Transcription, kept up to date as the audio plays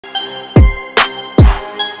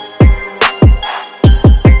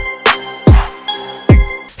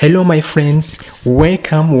Hello my friends,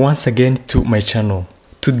 welcome once again to my channel.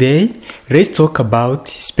 Today, let's talk about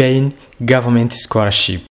Spain government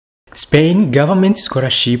scholarship. Spain government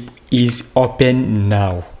scholarship is open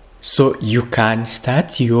now, so you can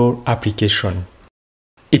start your application.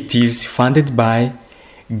 It is funded by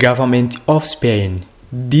Government of Spain.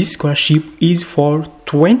 This scholarship is for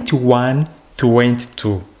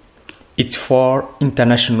 21-22. It's for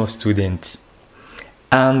international students.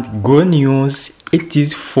 And good news, it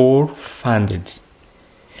is full funded.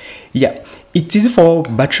 Yeah, it is for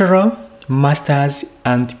bachelor, master's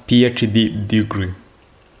and PhD degree.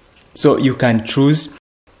 So you can choose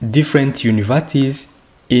different universities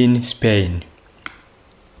in Spain.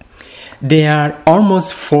 There are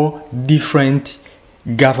almost 4 different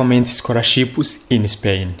government scholarships in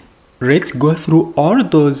Spain. Let's go through all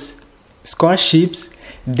those scholarships.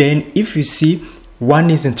 Then if you see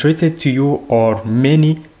one is interested to you or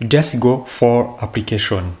many, just go for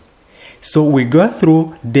application. So we go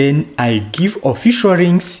through, then I give official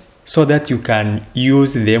links so that you can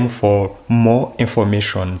use them for more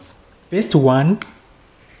information. First one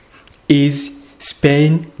is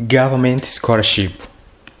Spain government scholarship.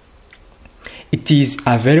 It is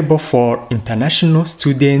available for international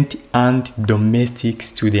students and domestic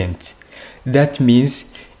students. That means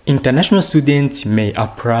international students may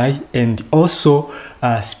apply, and also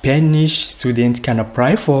Spanish students can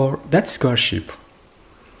apply for that scholarship.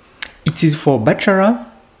 It is for bachelor,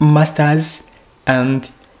 master's and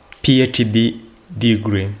PhD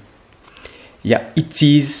degree. Yeah, it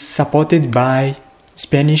is supported by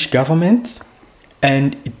Spanish government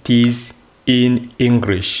and it is in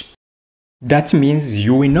English. That means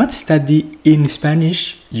you will not study in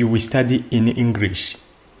Spanish, you will study in English.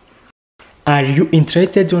 Are you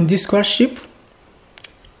interested in this scholarship?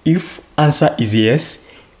 If answer is yes,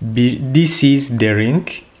 this is the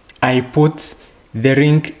link. I put the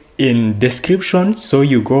link in description, so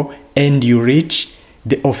you go and you reach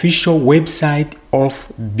the official website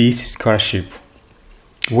of this scholarship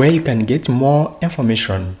where you can get more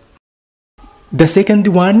information. The second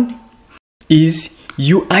one is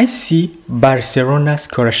UIC Barcelona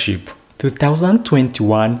scholarship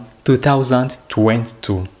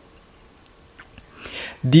 2021-2022.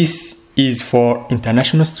 This is for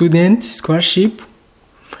international student scholarship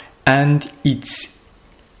and it's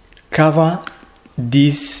cover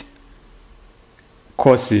these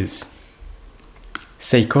courses: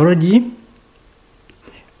 psychology,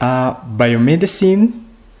 biomedicine,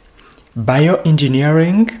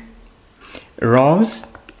 bioengineering, laws,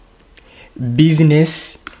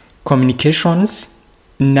 business, communications,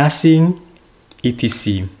 nursing,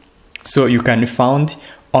 etc. So you can find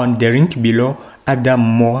on the link below other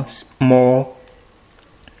more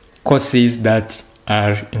courses that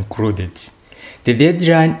are included. The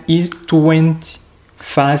deadline is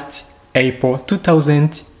 21st April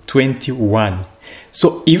 2021.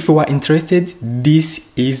 So if you are interested, this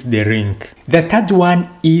is the link. The third one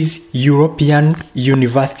is European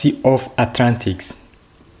University of Atlantics.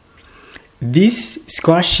 This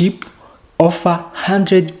scholarship offers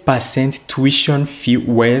 100% tuition fee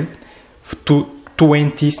waiver to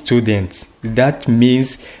 20 students. That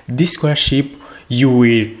means this scholarship you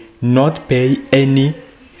will not pay any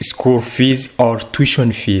school fees or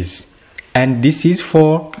tuition fees, and this is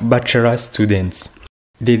for bachelor students.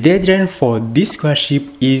 The deadline for this scholarship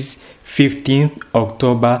is 15th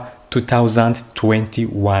October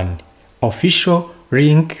 2021. Official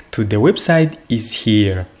link to the website is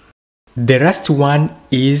here. The last one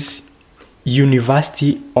is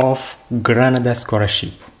University of Granada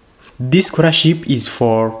scholarship. This scholarship is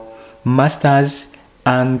for master's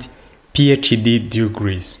and PhD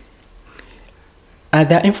degrees.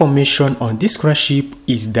 Other information on this scholarship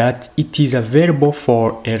is that it is available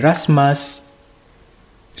for Erasmus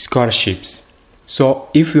scholarships. So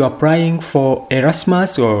if you are applying for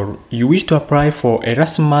Erasmus or you wish to apply for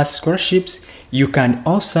Erasmus scholarships, you can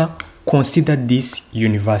also consider this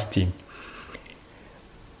university.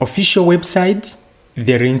 Official website,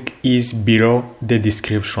 the link is below the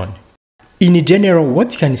description. In general,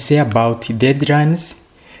 what you can say about deadlines?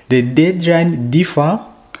 The deadline differ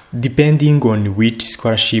depending on which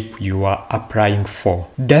scholarship you are applying for.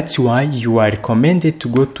 That's why you are recommended to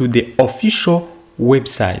go to the official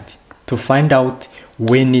website to find out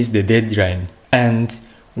when is the deadline and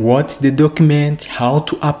what's the document, how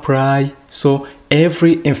to apply. So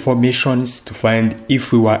every information to find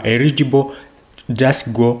if you are eligible,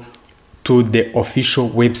 just go to the official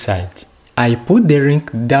website. I put the link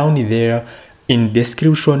down there in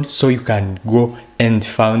description so you can go and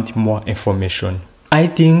find more information. I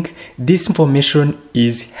think this information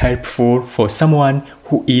is helpful for someone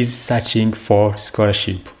who is searching for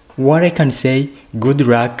scholarship. What I can say, good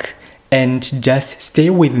luck, and just stay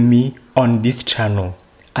with me on this channel.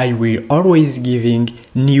 I will always giving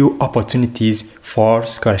new opportunities for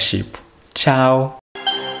scholarship. Ciao!